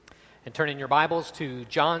And turn in your Bibles to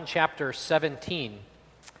John chapter 17.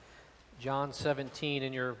 John 17.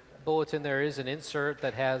 In your bulletin there is an insert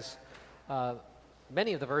that has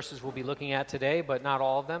many of the verses we'll be looking at today, but not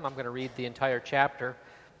all of them. I'm going to read the entire chapter.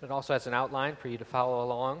 It also has an outline for you to follow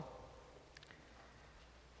along.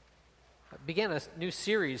 I began a new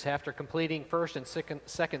series after completing 1st and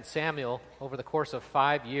 2nd Samuel over the course of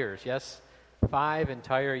 5 years. Yes, 5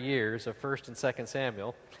 entire years of 1st and 2nd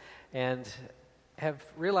Samuel. And have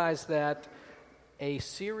realized that a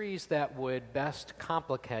series that would best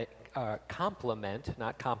complement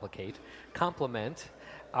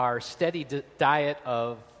our steady diet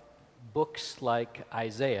of books like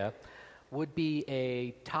Isaiah would be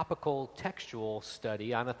a topical textual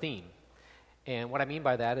study on a theme. And what I mean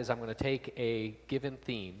by that is I'm going to take a given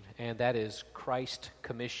theme, and that is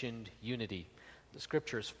Christ-commissioned unity. The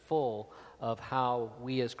Scripture is full of how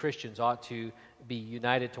we as Christians ought to be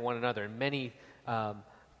united to one another, and many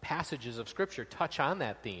passages of Scripture touch on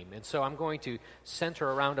that theme. And so I'm going to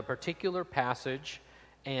center around a particular passage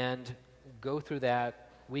and go through that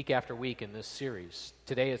week after week in this series.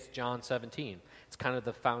 Today it's John 17. It's kind of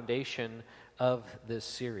the foundation of this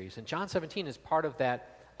series. And John 17 is part of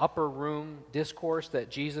that upper room discourse that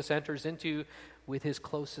Jesus enters into with his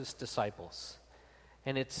closest disciples.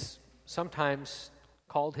 And it's sometimes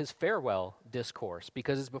called his farewell discourse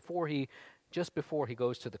because it's just before he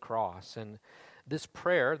goes to the cross. And this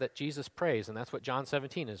prayer that Jesus prays, and that's what John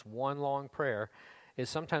 17 is, one long prayer, is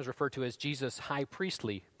sometimes referred to as Jesus' high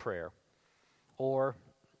priestly prayer, or,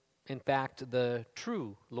 in fact, the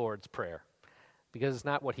true Lord's Prayer, because it's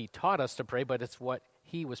not what he taught us to pray, but it's what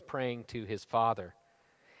he was praying to his Father.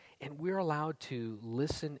 And we're allowed to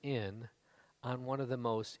listen in on one of the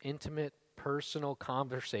most intimate, personal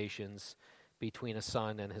conversations between a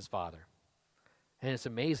son and his father. And it's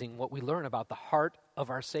amazing what we learn about the heart of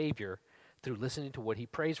our Savior through listening to what he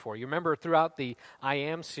prays for. You remember throughout the I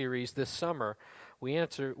Am series this summer, we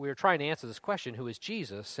were trying to answer this question, who is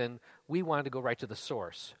Jesus? And we wanted to go right to the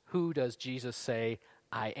source. Who does Jesus say,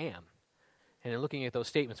 I am? And in looking at those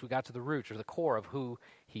statements, we got to the root or the core of who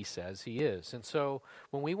he says he is. And so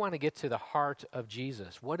when we want to get to the heart of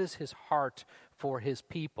Jesus, what is his heart for his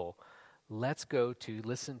people? Let's go to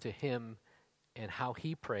listen to him and how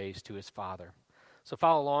he prays to his Father. So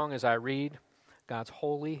follow along as I read God's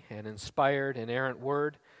holy and inspired, inerrant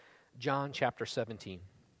word, John chapter 17.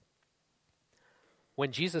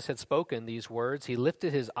 When Jesus had spoken these words, he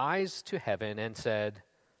lifted his eyes to heaven and said,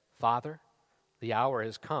 Father, the hour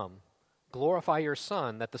has come. Glorify your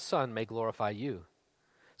Son, that the Son may glorify you.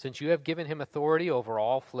 Since you have given him authority over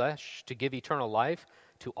all flesh to give eternal life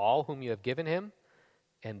to all whom you have given him,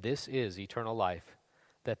 and this is eternal life,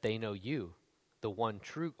 that they know you, the one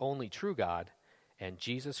only true God, and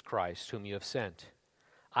Jesus Christ, whom you have sent.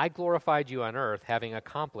 I glorified you on earth, having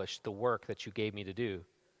accomplished the work that you gave me to do.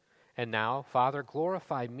 And now, Father,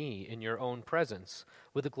 glorify me in your own presence,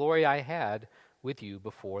 with the glory I had with you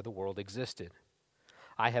before the world existed.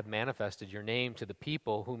 I have manifested your name to the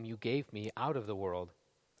people whom you gave me out of the world.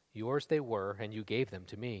 Yours they were, and you gave them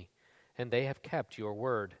to me, and they have kept your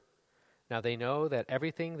word. Now they know that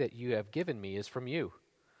everything that you have given me is from you,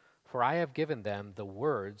 for I have given them the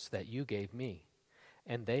words that you gave me.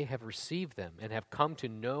 And they have received them and have come to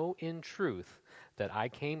know in truth that I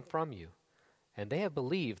came from you, and they have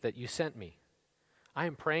believed that you sent me. I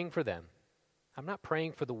am praying for them. I'm not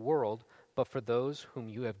praying for the world, but for those whom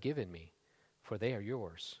you have given me, for they are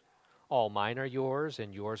yours. All mine are yours,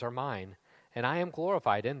 and yours are mine, and I am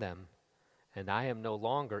glorified in them. And I am no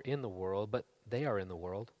longer in the world, but they are in the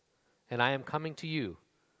world, and I am coming to you.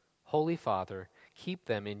 Holy Father, keep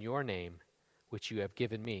them in your name, which you have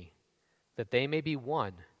given me, that they may be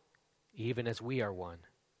one, even as we are one.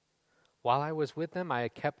 While I was with them, I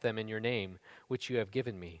had kept them in your name, which you have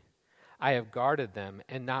given me. I have guarded them,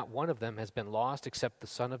 and not one of them has been lost except the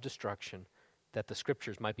son of destruction, that the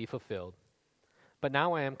Scriptures might be fulfilled. But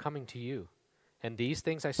now I am coming to you, and these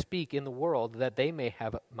things I speak in the world, that they may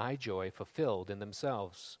have my joy fulfilled in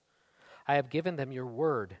themselves. I have given them your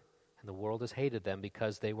word, and the world has hated them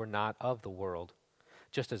because they were not of the world,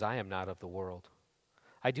 just as I am not of the world.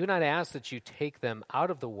 I do not ask that you take them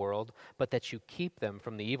out of the world, but that you keep them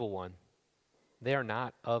from the evil one. They are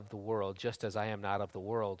not of the world, just as I am not of the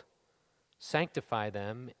world. Sanctify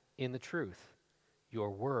them in the truth.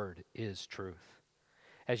 Your word is truth.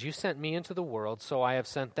 As you sent me into the world, so I have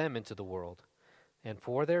sent them into the world. And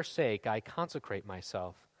for their sake I consecrate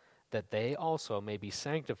myself, that they also may be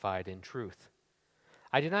sanctified in truth.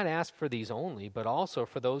 I do not ask for these only, but also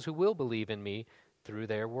for those who will believe in me through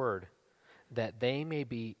their word, that they may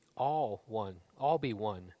be all be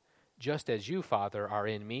one, just as you, Father, are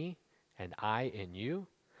in me, and I in you,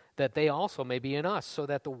 that they also may be in us, so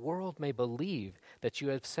that the world may believe that you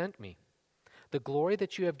have sent me. The glory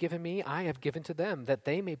that you have given me, I have given to them, that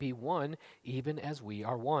they may be one, even as we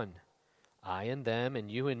are one. I and them, and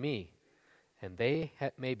you and me, and they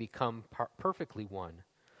may become perfectly one,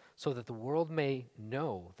 so that the world may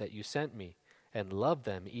know that you sent me, and love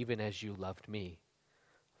them even as you loved me.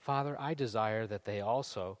 Father, I desire that they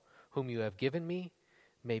also, whom you have given me,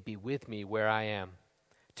 may be with me where I am,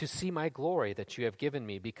 to see my glory that you have given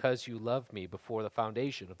me, because you loved me before the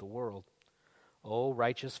foundation of the world. O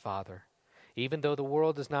righteous Father, even though the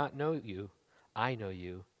world does not know you, I know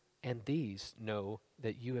you, and these know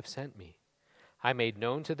that you have sent me. I made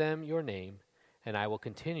known to them your name, and I will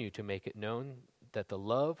continue to make it known, that the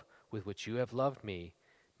love with which you have loved me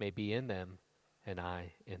may be in them, and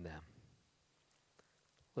I in them.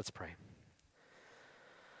 Let's pray.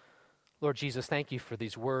 Lord Jesus, thank you for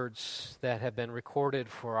these words that have been recorded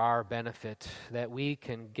for our benefit, that we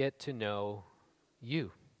can get to know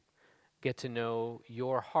you, get to know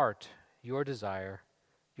your heart, your desire,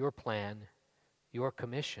 your plan, your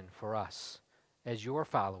commission for us as your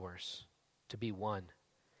followers to be one,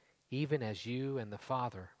 even as you and the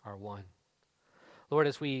Father are one. Lord,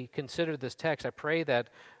 as we consider this text, I pray that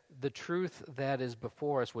the truth that is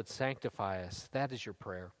before us would sanctify us. That is your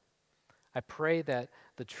prayer. I pray that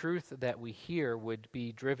the truth that we hear would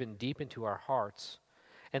be driven deep into our hearts,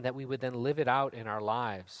 and that we would then live it out in our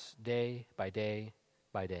lives day by day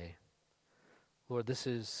by day. Lord, this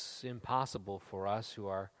is impossible for us who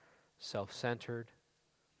are self-centered,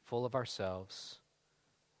 full of ourselves.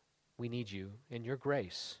 We need you in your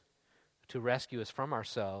grace to rescue us from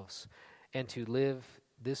ourselves and to live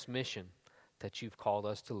this mission that you've called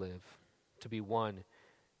us to live, to be one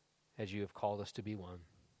as you have called us to be one.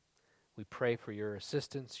 We pray for your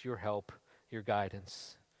assistance, your help, your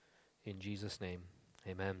guidance. In Jesus' name,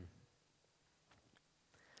 amen.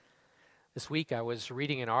 This week I was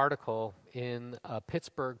reading an article in a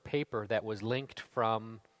Pittsburgh paper that was linked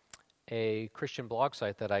from a Christian blog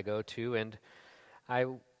site that I go to, and I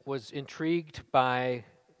was intrigued by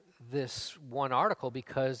this one article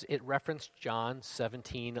because it referenced John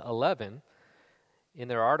 17:11 in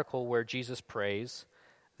their article, where Jesus prays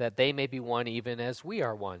that they may be one even as we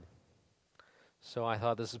are one. So I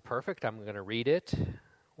thought, this is perfect. I'm going to read it.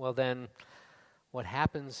 Well, then, what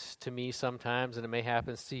happens to me sometimes, and it may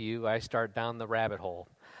happen to you, I start down the rabbit hole.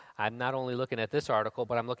 I'm not only looking at this article,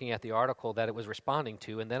 but I'm looking at the article that it was responding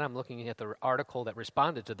to, and then I'm looking at the article that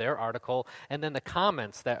responded to their article, and then the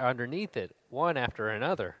comments that are underneath it, one after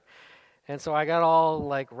another. And so I got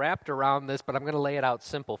all wrapped around this, but I'm going to lay it out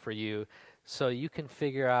simple for you so you can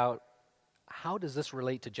figure out, how does this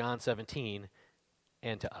relate to John 17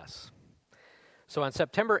 and to us? So on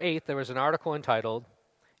September 8th, there was an article entitled,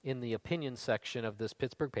 in the opinion section of this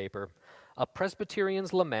Pittsburgh paper, "A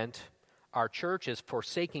Presbyterian's Lament, Our Church is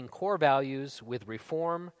Forsaking Core Values with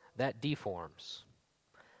Reform That Deforms."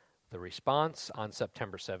 The response on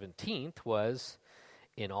September 17th was,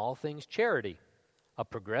 "In all things charity, a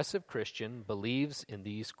progressive Christian believes in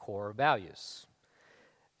these core values."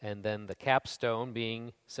 And then the capstone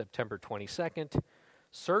being September 22nd,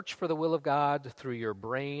 "Search for the will of God through your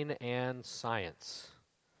brain and science."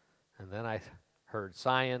 And then I heard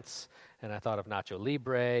science, and I thought of Nacho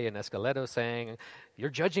Libre and Esqueleto saying, "You're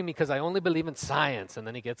judging me because I only believe in science," and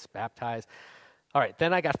then he gets baptized. All right,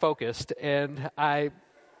 then I got focused, and I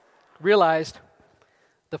realized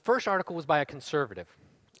the first article was by a conservative,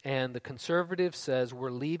 and the conservative says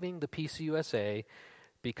we're leaving the PCUSA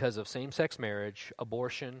because of same-sex marriage,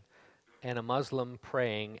 abortion, and a Muslim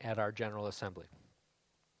praying at our General Assembly.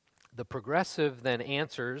 The progressive then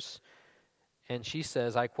answers, and she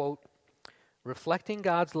says, I quote, "Reflecting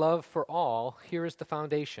God's love for all, here is the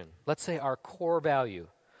foundation. Let's say our core value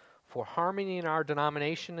for harmony in our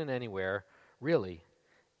denomination and anywhere, really,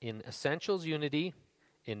 in essentials unity,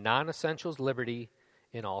 in non-essentials liberty,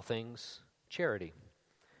 in all things charity."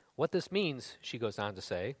 What this means, she goes on to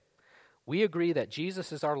say, "We agree that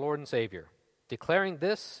Jesus is our Lord and Savior. Declaring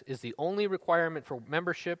this is the only requirement for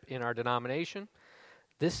membership in our denomination.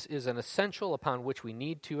 This is an essential upon which we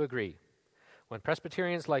need to agree. When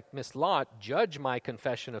Presbyterians like Miss Lott judge my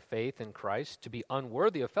confession of faith in Christ to be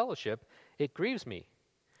unworthy of fellowship, it grieves me.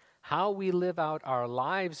 How we live out our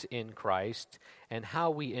lives in Christ and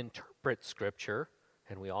how we interpret Scripture,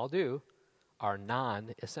 and we all do, are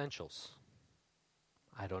non-essentials."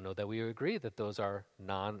 I don't know that we agree that those are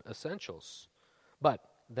non-essentials. But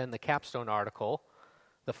then the capstone article,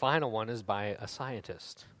 the final one, is by a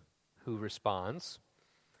scientist who responds,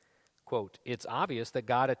 quote, "It's obvious that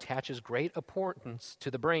God attaches great importance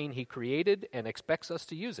to the brain he created and expects us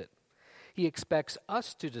to use it. He expects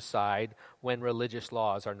us to decide when religious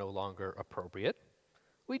laws are no longer appropriate.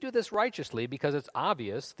 We do this righteously because it's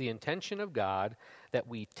obvious the intention of God that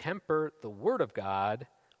we temper the Word of God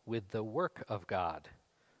with the work of God.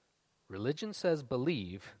 Religion says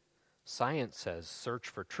believe, science says search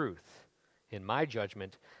for truth. In my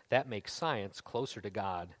judgment, that makes science closer to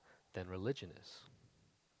God than religion is.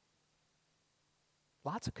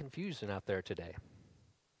 Lots of confusion out there today.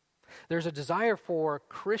 There's a desire for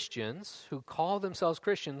Christians who call themselves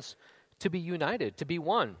Christians to be united, to be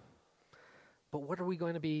one. But what are we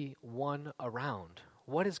going to be one around?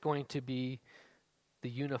 What is going to be the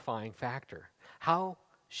unifying factor? How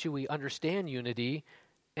should we understand unity,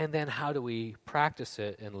 and then how do we practice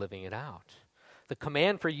it in living it out? The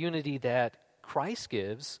command for unity that Christ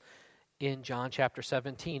gives in John chapter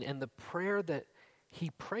 17, and the prayer that he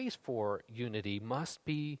prays for unity must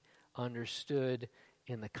be understood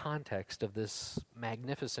in the context of this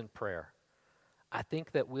magnificent prayer. I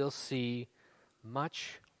think that we'll see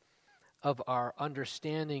much of our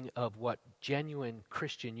understanding of what genuine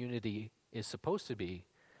Christian unity is supposed to be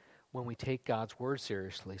when we take God's word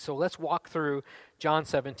seriously. So let's walk through John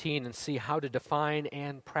 17 and see how to define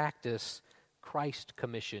and practice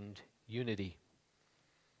Christ-commissioned unity.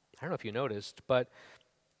 I don't know if you noticed, but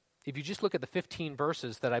if you just look at the 15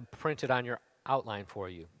 verses that I printed on your outline for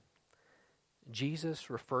you,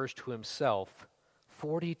 Jesus refers to himself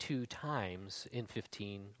 42 times in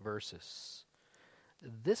 15 verses.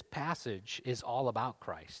 This passage is all about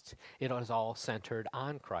Christ. It is all centered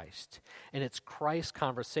on Christ. And it's Christ's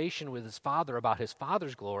conversation with his Father about his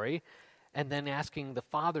Father's glory, and then asking the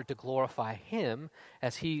Father to glorify him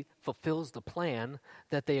as he fulfills the plan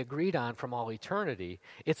that they agreed on from all eternity.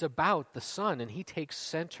 It's about the Son, and he takes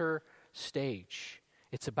center stage.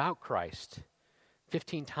 It's about Christ.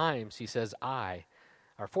 15 times he says, I.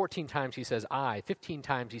 Or 14 times he says, I. 15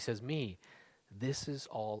 times he says, me. This is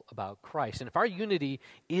all about Christ. And if our unity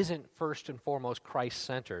isn't first and foremost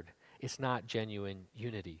Christ-centered, it's not genuine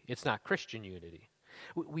unity. It's not Christian unity.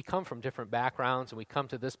 We come from different backgrounds, and we come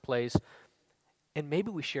to this place, and maybe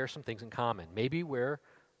we share some things in common. Maybe we're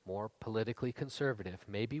more politically conservative.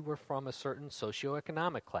 Maybe we're from a certain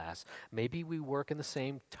socioeconomic class. Maybe we work in the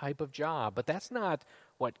same type of job. But that's not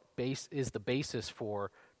what is the basis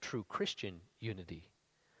for true Christian unity.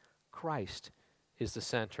 Christ is the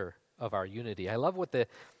center of our unity. I love what the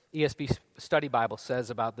ESV Study Bible says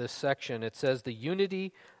about this section. It says, the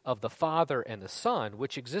unity of the Father and the Son,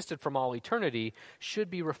 which existed from all eternity, should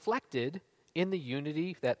be reflected in the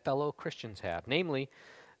unity that fellow Christians have, namely,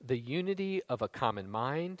 the unity of a common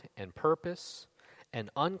mind and purpose, an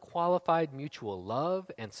unqualified mutual love,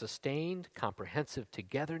 and sustained comprehensive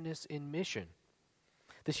togetherness in mission.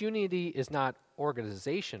 This unity is not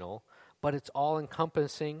organizational, but it's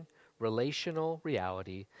all-encompassing relational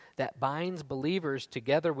reality that binds believers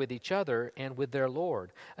together with each other and with their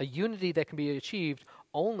Lord, a unity that can be achieved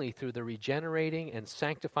only through the regenerating and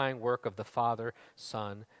sanctifying work of the Father,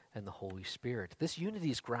 Son, and the Holy Spirit. This unity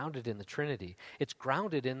is grounded in the Trinity. It's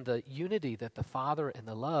grounded in the unity that the Father and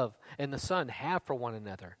the love and the Son have for one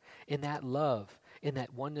another, in that love, in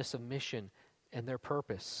that oneness of mission and their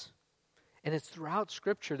purpose. And it's throughout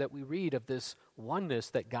Scripture that we read of this oneness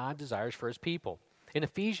that God desires for his people. In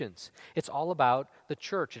Ephesians, it's all about the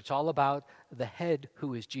church. It's all about the head,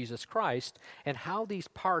 who is Jesus Christ, and how these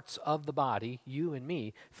parts of the body, you and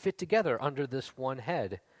me, fit together under this one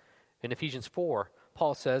head. In Ephesians 4,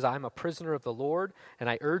 Paul says, I'm a prisoner of the Lord, and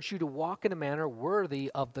I urge you to walk in a manner worthy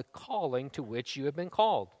of the calling to which you have been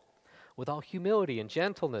called, with all humility and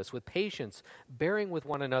gentleness, with patience, bearing with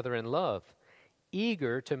one another in love,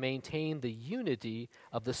 eager to maintain the unity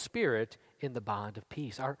of the Spirit in the bond of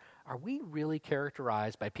peace. Are we really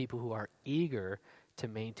characterized by people who are eager to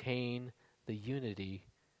maintain the unity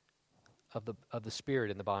of the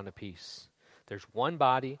Spirit in the bond of peace? There's one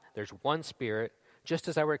body, there's one Spirit. Just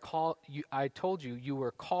as I told you, you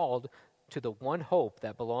were called to the one hope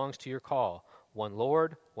that belongs to your call. One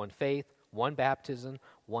Lord, one faith, one baptism,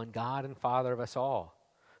 one God and Father of us all,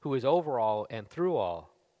 who is over all and through all.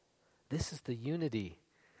 This is the unity,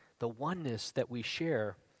 the oneness that we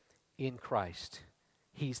share in Christ.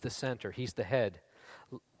 He's the center. He's the head.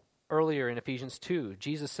 Earlier in Ephesians 2,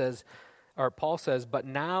 Paul says, but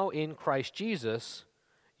now in Christ Jesus,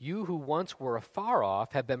 you who once were afar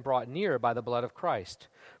off have been brought near by the blood of Christ.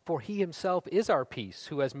 For he himself is our peace,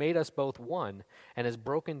 who has made us both one and has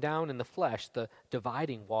broken down in the flesh the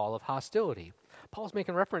dividing wall of hostility. Paul's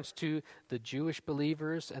making reference to the Jewish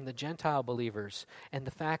believers and the Gentile believers and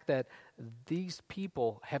the fact that these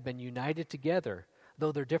people have been united together.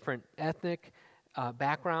 Though they're different ethnic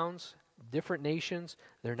backgrounds, different nations,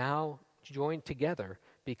 they're now joined together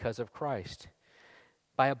because of Christ.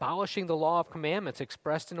 By abolishing the law of commandments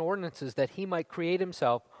expressed in ordinances, that he might create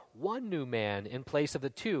himself one new man in place of the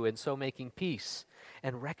two, and so making peace,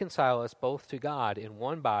 and reconcile us both to God in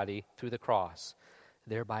one body through the cross,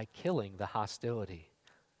 thereby killing the hostility.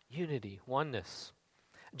 Unity, oneness.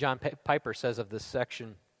 John Piper says of this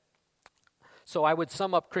section, so I would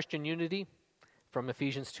sum up Christian unity from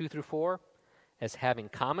Ephesians 2 through 4 as having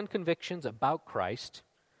common convictions about Christ,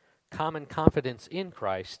 common confidence in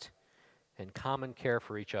Christ, and common care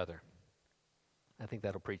for each other. I think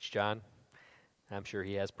that'll preach John. I'm sure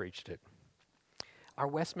he has preached it. Our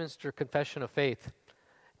Westminster Confession of Faith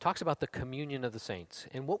talks about the communion of the saints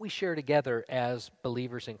and what we share together as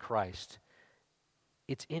believers in Christ.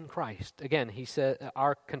 It's in Christ. Again, he said,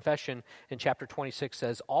 our confession in chapter 26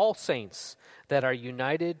 says, all saints that are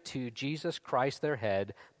united to Jesus Christ their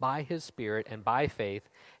head by his Spirit and by faith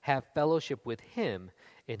have fellowship with him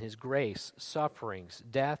in his grace, sufferings,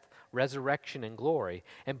 death, resurrection, and glory.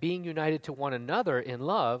 And being united to one another in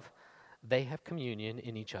love, they have communion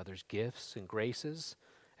in each other's gifts and graces,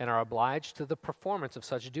 and are obliged to the performance of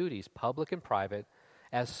such duties, public and private,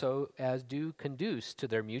 as do conduce to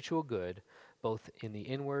their mutual good, both in the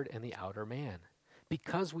inward and the outer man.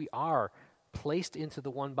 Because we are placed into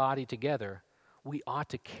the one body together, we ought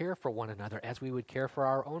to care for one another as we would care for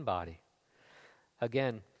our own body.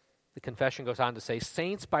 Again, the confession goes on to say,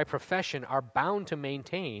 saints by profession are bound to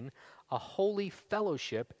maintain a holy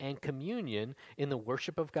fellowship and communion in the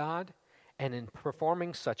worship of God and in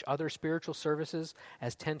performing such other spiritual services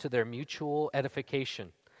as tend to their mutual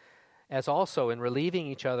edification, as also in relieving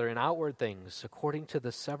each other in outward things according to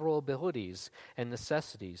the several abilities and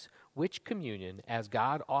necessities, which communion, as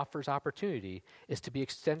God offers opportunity, is to be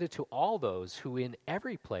extended to all those who in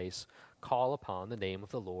every place call upon the name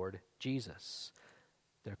of the Lord Jesus.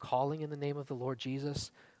 They're calling in the name of the Lord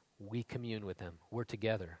Jesus. We commune with them. We're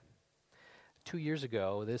together. 2 years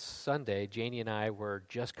ago, this Sunday, Janie and I were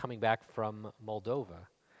just coming back from Moldova,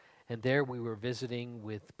 and there we were visiting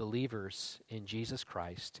with believers in Jesus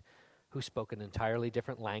Christ who spoke an entirely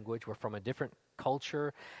different language, were from a different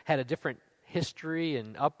culture, had a different history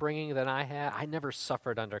and upbringing than I had. I never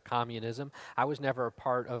suffered under communism. I was never a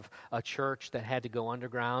part of a church that had to go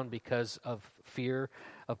underground because of fear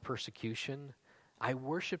of persecution. I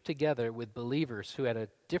worshiped together with believers who had a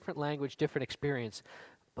different language, different experience,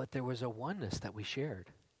 but there was a oneness that we shared.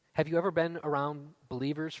 Have you ever been around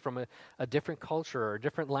believers from a different culture or a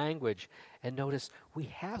different language and noticed we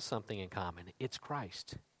have something in common? It's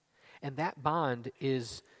Christ. And that bond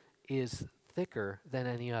is thicker than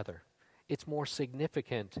any other. It's more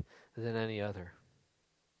significant than any other.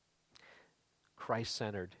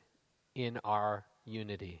 Christ-centered in our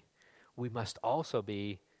unity. We must also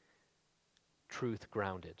be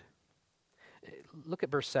truth-grounded. Look at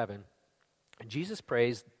verse 7. Jesus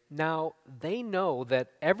prays, now they know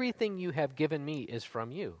that everything you have given me is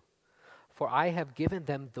from you, for I have given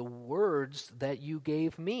them the words that you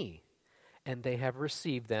gave me, and they have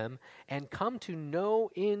received them and come to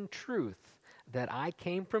know in truth that I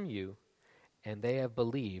came from you, and they have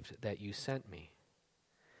believed that you sent me.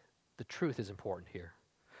 The truth is important here.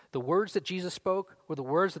 The words that Jesus spoke were the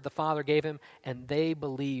words that the Father gave him, and they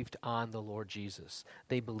believed on the Lord Jesus.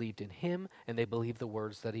 They believed in him, and they believed the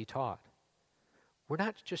words that he taught. We're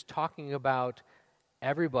not just talking about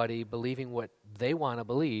everybody believing what they want to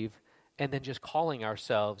believe and then just calling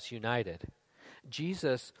ourselves united.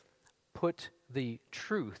 Jesus put the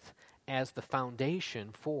truth as the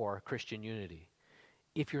foundation for Christian unity.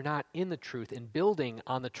 If you're not in the truth and building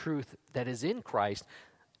on the truth that is in Christ,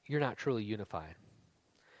 you're not truly unified.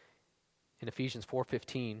 In Ephesians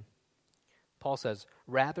 4:15, Paul says,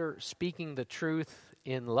 rather speaking the truth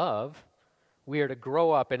in love, we are to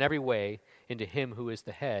grow up in every way into him who is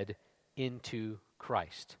the head, into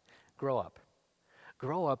Christ. Grow up.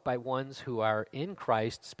 Grow up by ones who are in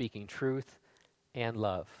Christ speaking truth and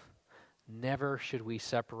love. Never should we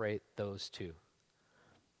separate those two.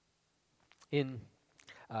 In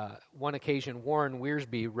one occasion, Warren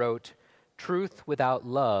Wiersbe wrote, truth without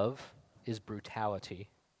love is brutality,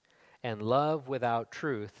 and love without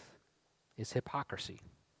truth is hypocrisy.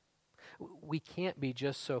 We can't be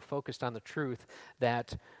just so focused on the truth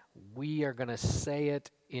that we are going to say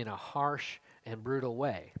it in a harsh and brutal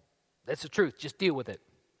way. That's the truth. Just deal with it.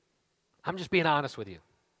 I'm just being honest with you.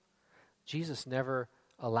 Jesus never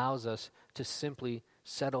allows us to simply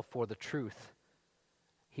settle for the truth.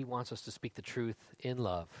 He wants us to speak the truth in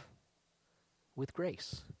love with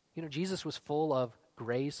grace. You know, Jesus was full of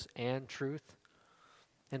grace and truth.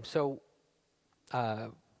 And so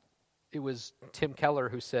it was Tim Keller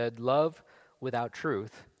who said, love without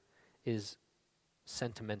truth is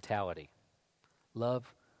sentimentality.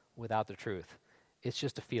 Love without the truth. It's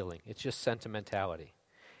just a feeling. It's just sentimentality.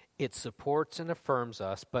 It supports and affirms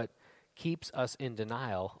us, but keeps us in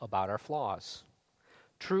denial about our flaws.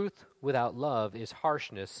 Truth without love is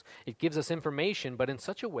harshness. It gives us information, but in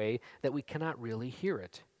such a way that we cannot really hear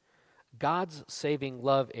it. God's saving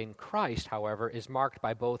love in Christ, however, is marked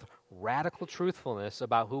by both radical truthfulness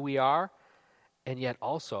about who we are and yet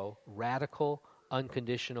also radical,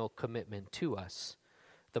 unconditional commitment to us.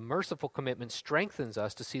 The merciful commitment strengthens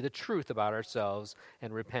us to see the truth about ourselves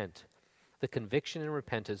and repent. The conviction and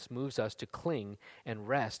repentance moves us to cling and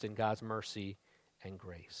rest in God's mercy and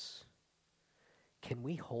grace. Can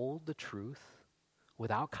we hold the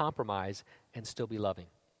without compromise and still be loving?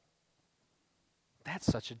 That's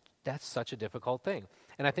such a difficult thing.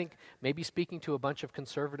 And I think maybe speaking to a bunch of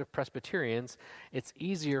conservative Presbyterians, it's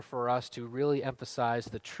easier for us to really emphasize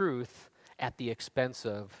the truth at the expense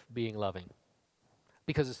of being loving.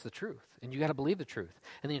 Because it's the truth, and you got to believe the truth.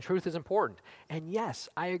 And the truth is important. And yes,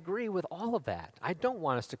 I agree with all of that. I don't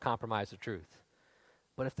want us to compromise the truth.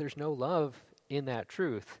 But if there's no love in that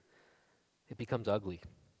truth, it becomes ugly.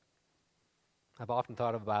 I've often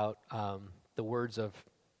thought about the words of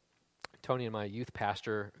Tony and my youth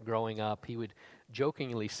pastor growing up. He would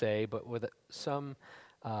jokingly say, but with some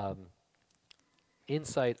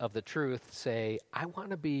insight of the truth, say, I want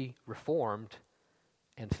to be reformed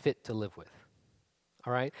and fit to live with.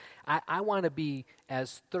 All right? I want to be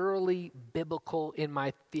as thoroughly biblical in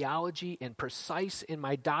my theology and precise in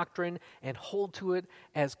my doctrine and hold to it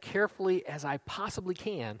as carefully as I possibly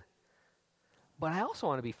can. But I also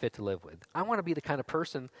want to be fit to live with. I want to be the kind of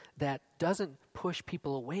person that doesn't push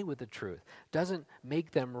people away with the truth, doesn't make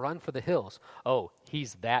them run for the hills. Oh,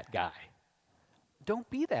 he's that guy. Don't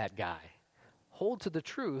be that guy. Hold to the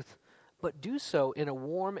truth, but do so in a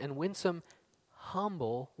warm and winsome,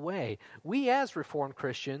 humble way. We as Reformed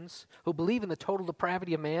Christians who believe in the total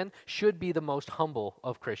depravity of man should be the most humble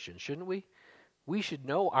of Christians, shouldn't we? We should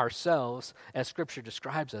know ourselves as Scripture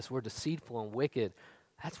describes us. We're deceitful and wicked.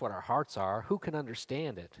 That's what our hearts are. Who can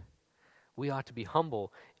understand it? We ought to be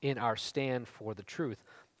humble in our stand for the truth.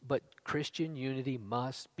 But Christian unity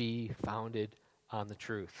must be founded on the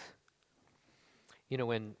truth. You know,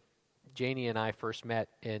 when Janie and I first met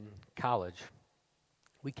in college,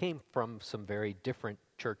 we came from some very different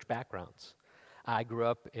church backgrounds. I grew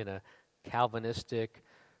up in a Calvinistic,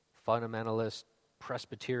 fundamentalist,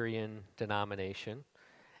 Presbyterian denomination,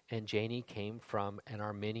 and Janie came from an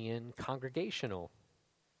Arminian congregational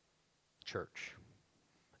church.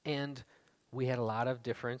 And we had a lot of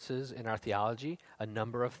differences in our theology, a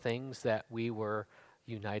number of things that we were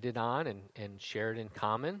united on and shared in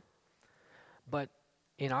common. But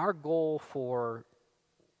in our goal for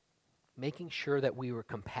making sure that we were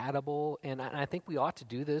compatible, and I think we ought to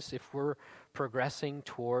do this if we're progressing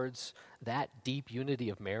towards that deep unity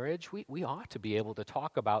of marriage, we ought to be able to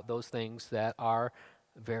talk about those things that are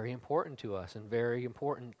very important to us and very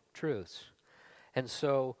important truths. And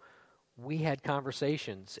so we had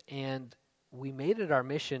conversations, and we made it our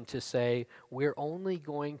mission to say we're only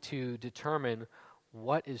going to determine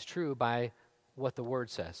what is true by what the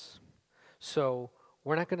Word says. So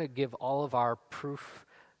we're not going to give all of our proof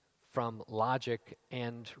from logic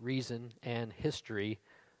and reason and history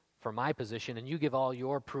for my position, and you give all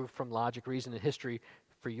your proof from logic, reason, and history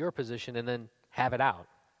for your position, and then have it out.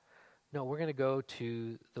 No, we're going to go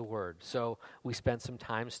to the Word. So we spent some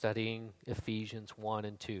time studying Ephesians 1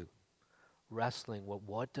 and 2, wrestling with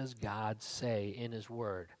what does God say in His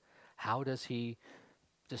Word? How does He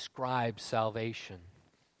describe salvation?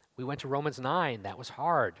 We went to Romans 9. That was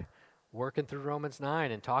hard, working through Romans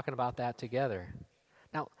 9 and talking about that together.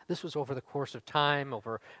 Now, this was over the course of time,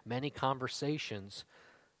 over many conversations.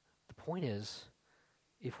 The point is,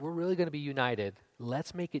 if we're really going to be united,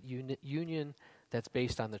 let's make it union that's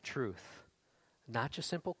based on the truth, not just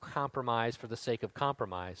simple compromise for the sake of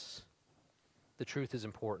compromise. The truth is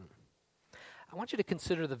important. I want you to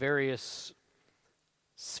consider the various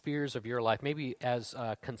spheres of your life, maybe as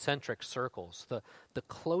concentric circles. The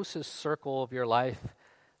closest circle of your life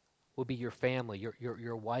will be your family,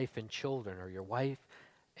 your wife and children, or your wife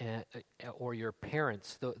or your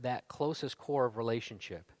parents, that closest core of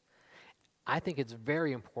relationship. I think it's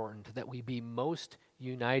very important that we be most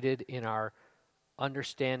united in our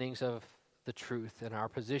understandings of the truth and our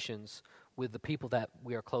positions with the people that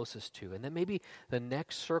we are closest to. And then maybe the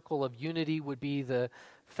next circle of unity would be the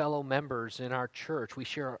fellow members in our church. We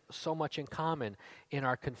share so much in common in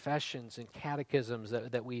our confessions and catechisms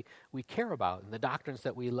that we care about and the doctrines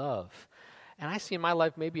that we love. And I see in my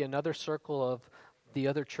life maybe another circle of the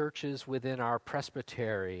other churches within our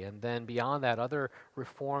presbytery, and then beyond that, other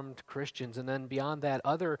Reformed Christians, and then beyond that,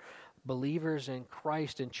 other believers in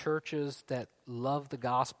Christ in churches that love the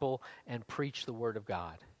gospel and preach the word of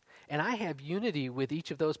God. And I have unity with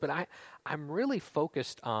each of those, but I'm really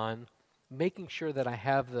focused on making sure that I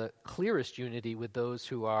have the clearest unity with those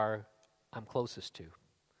who I'm closest to.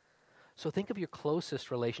 So think of your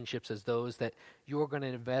closest relationships as those that you're going to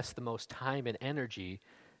invest the most time and energy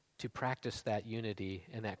to practice that unity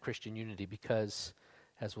and that Christian unity, because,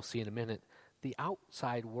 as we'll see in a minute, the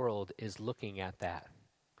outside world is looking at that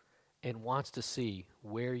and wants to see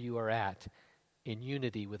where you are at in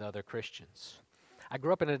unity with other Christians. I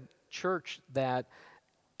grew up in a church that,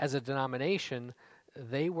 as a denomination,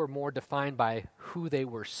 they were more defined by who they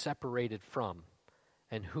were separated from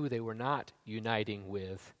and who they were not uniting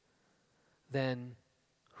with than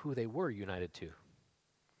who they were united to.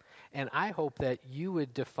 And I hope that you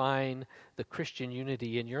would define the Christian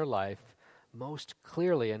unity in your life most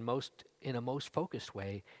clearly and in a most focused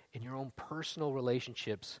way in your own personal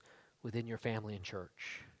relationships within your family and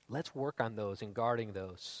church. Let's work on those and guarding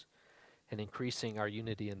those and increasing our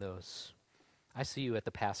unity in those. I see you at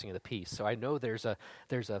the passing of the peace, so I know there's a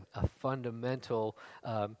fundamental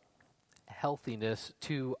healthiness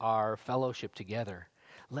to our fellowship together.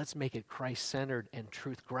 Let's make it Christ-centered and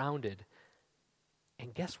truth-grounded.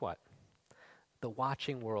 And guess what? The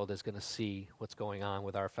watching world is going to see what's going on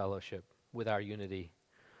with our fellowship, with our unity.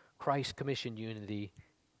 Christ commissioned unity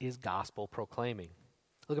is gospel proclaiming.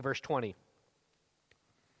 Look at verse 20.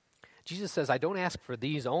 Jesus says, I don't ask for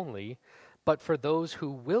these only, but for those who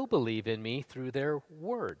will believe in me through their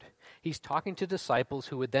word. He's talking to disciples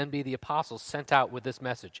who would then be the apostles sent out with this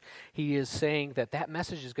message. He is saying that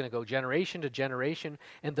message is going to go generation to generation,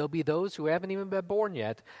 and there'll be those who haven't even been born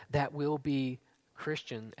yet that will be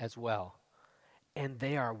Christian as well. And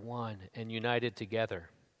they are one and united together.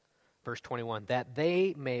 Verse 21, that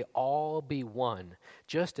they may all be one,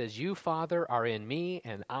 just as you, Father, are in me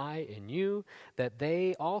and I in you, that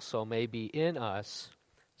they also may be in us,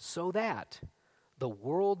 so that the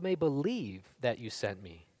world may believe that you sent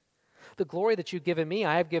me. The glory that you've given me,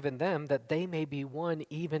 I have given them, that they may be one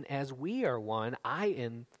even as we are one, I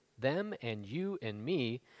in them and you in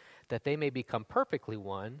me, that they may become perfectly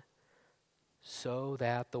one, so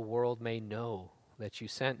that the world may know that you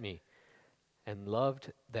sent me and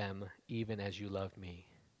loved them even as you loved me.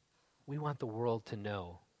 We want the world to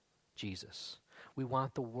know Jesus. We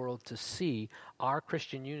want the world to see our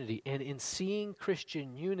Christian unity. And in seeing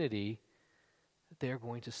Christian unity, they're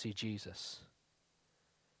going to see Jesus.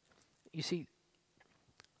 You see,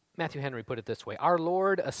 Matthew Henry put it this way: our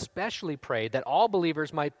Lord especially prayed that all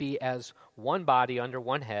believers might be as one body under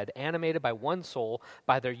one head, animated by one soul,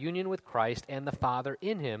 by their union with Christ and the Father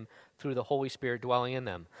in him, through the Holy Spirit dwelling in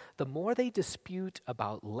them. The more they dispute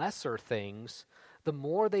about lesser things, the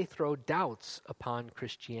more they throw doubts upon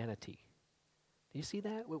Christianity. Do you see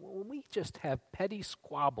that? When we just have petty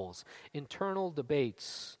squabbles, internal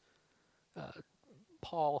debates,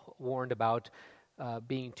 Paul warned about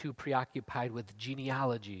being too preoccupied with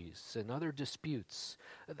genealogies and other disputes.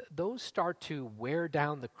 Those start to wear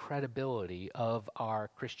down the credibility of our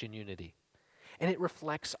Christian unity. And it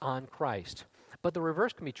reflects on Christ. But the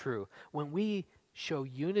reverse can be true. When we show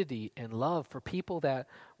unity and love for people that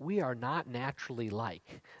we are not naturally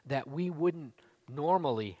like, that we wouldn't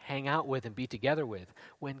normally hang out with and be together with,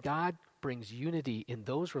 when God brings unity in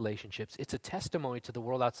those relationships, it's a testimony to the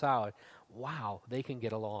world outside. Wow, they can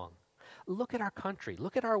get along. Look at our country.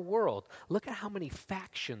 Look at our world. Look at how many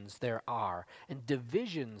factions there are and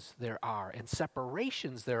divisions there are and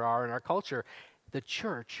separations there are in our culture. The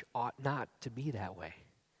church ought not to be that way.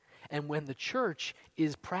 And when the church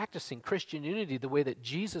is practicing Christian unity the way that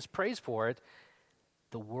Jesus prays for it,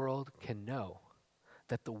 the world can know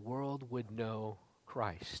that the world would know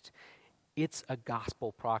Christ. It's a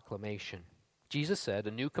gospel proclamation. Jesus said,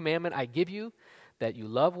 "A new commandment I give you, that you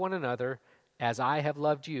love one another as I have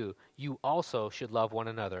loved you. You also should love one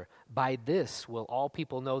another. By this will all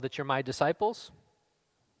people know that you're my disciples,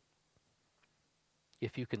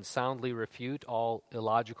 if you can soundly refute all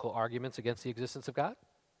illogical arguments against the existence of God."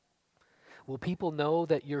 Will people know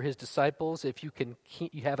that you're his disciples if you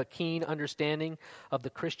have a keen understanding of the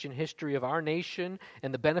Christian history of our nation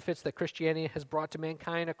and the benefits that Christianity has brought to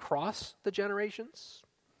mankind across the generations?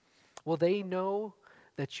 Will they know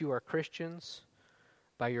that you are Christians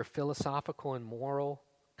by your philosophical and moral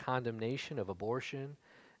condemnation of abortion,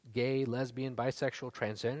 gay, lesbian, bisexual,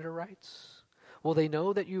 transgender rights? Will they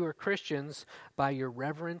know that you are Christians by your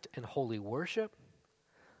reverent and holy worship?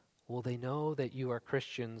 Will they know that you are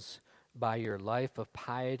Christians by your life of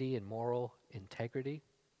piety and moral integrity?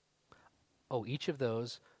 Oh, each of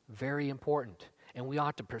those, very important. and we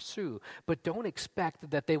ought to pursue. But don't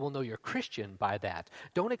expect that they will know you're Christian by that.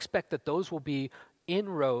 Don't expect that those will be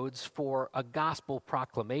inroads for a gospel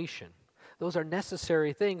proclamation. Those are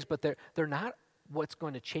necessary things, but they're not what's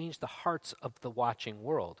going to change the hearts of the watching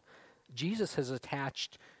world. Jesus has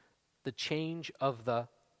attached the change of the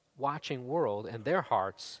watching world and their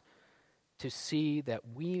hearts to see that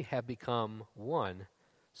we have become one,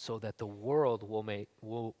 so that the world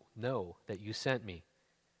will know that you sent me.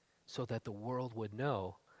 So that the world would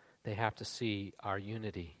know, they have to see our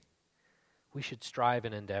unity. We should strive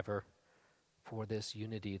and endeavor for this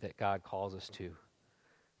unity that God calls us to.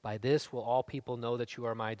 By this will all people know that you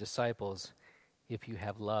are my disciples, if you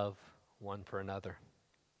have love one for another.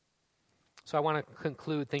 So I want to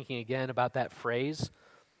conclude thinking again about that phrase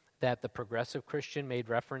that the Progressive Christian made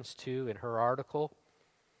reference to in her article.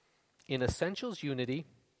 In essentials, unity.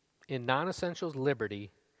 In non-essentials,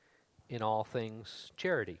 liberty. In all things,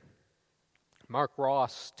 charity. Mark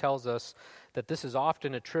Ross tells us that this is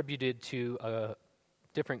often attributed to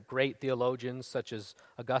different great theologians such as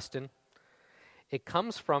Augustine. It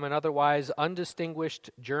comes from an otherwise undistinguished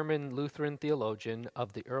German Lutheran theologian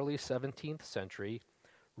of the early 17th century,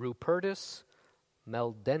 Rupertus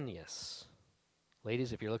Meldenius.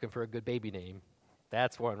 Ladies, if you're looking for a good baby name,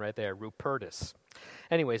 that's one right there, Rupertus.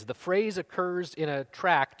 Anyways, the phrase occurs in a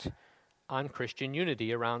tract on Christian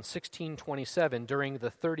unity around 1627 during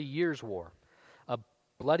the 30 Years' War, a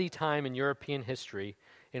bloody time in European history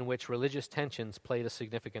in which religious tensions played a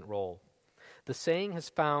significant role. The saying has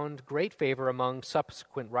found great favor among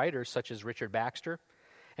subsequent writers such as Richard Baxter,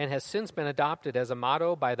 and has since been adopted as a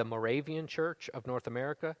motto by the Moravian Church of North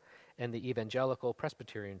America and the Evangelical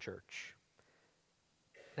Presbyterian Church.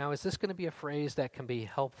 Now, is this going to be a phrase that can be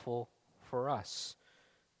helpful for us?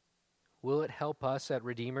 Will it help us at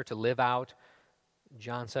Redeemer to live out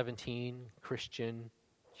John 17 Christian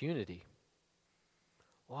unity?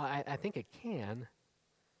 Well, I think it can,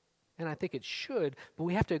 and I think it should, but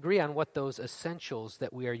we have to agree on what those essentials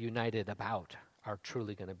that we are united about are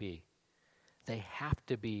truly going to be. They have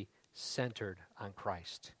to be centered on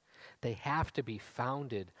Christ. They have to be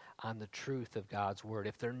founded on the truth of God's word.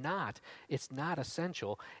 If they're not, it's not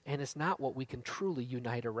essential, and it's not what we can truly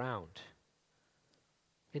unite around.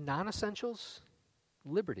 In non-essentials,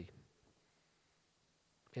 liberty.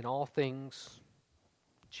 In all things,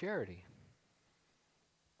 charity.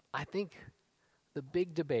 I think the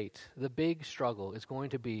big debate, the big struggle is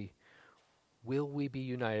going to be, will we be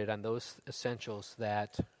united on those essentials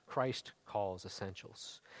that Christ calls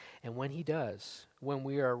essentials? And when he does, when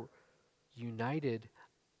we are united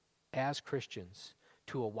as Christians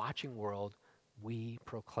to a watching world, we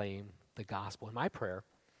proclaim the gospel. And my prayer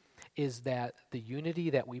is that the unity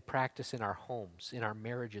that we practice in our homes, in our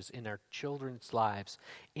marriages, in our children's lives,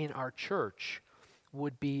 in our church,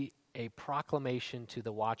 would be a proclamation to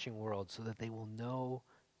the watching world so that they will know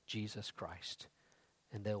Jesus Christ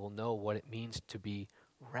and they will know what it means to be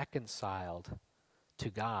reconciled to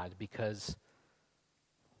God, because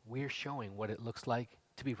we're showing what it looks like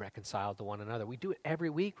to be reconciled to one another. We do it every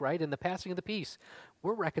week, right? In the passing of the peace,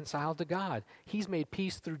 we're reconciled to God. He's made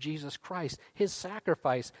peace through Jesus Christ. His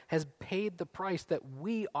sacrifice has paid the price that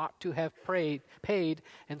we ought to have paid,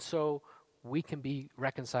 and so we can be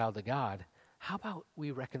reconciled to God. How about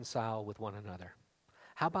we reconcile with one another?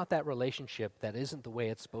 How about that relationship that isn't the way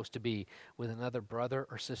it's supposed to be with another brother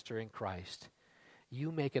or sister in Christ?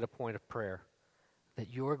 You make it a point of prayer that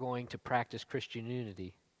you're going to practice Christian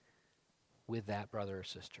unity with that brother or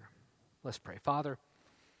sister. Let's pray. Father,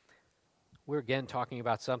 we're again talking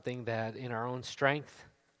about something that in our own strength,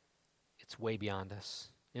 it's way beyond us,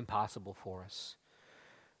 impossible for us.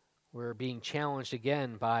 We're being challenged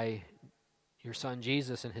again by your son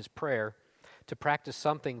Jesus in his prayer to practice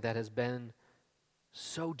something that has been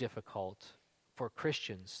so difficult for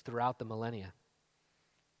Christians throughout the millennia.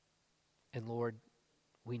 And Lord,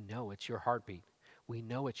 we know it's your heartbeat. We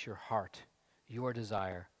know it's your heart, your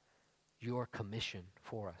desire, your commission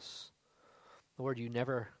for us. Lord, you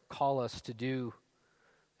never call us to do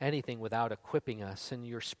anything without equipping us, and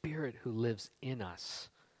your Spirit who lives in us,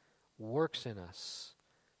 works in us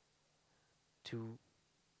to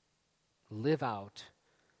live out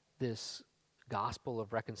this gospel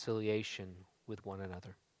of reconciliation with one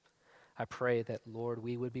another. I pray that, Lord,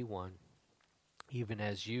 we would be one, even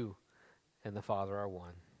as you and the Father are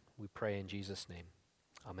one. We pray in Jesus' name.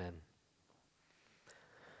 Amen.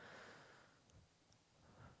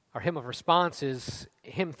 Our hymn of response is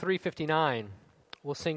hymn 359. We'll sing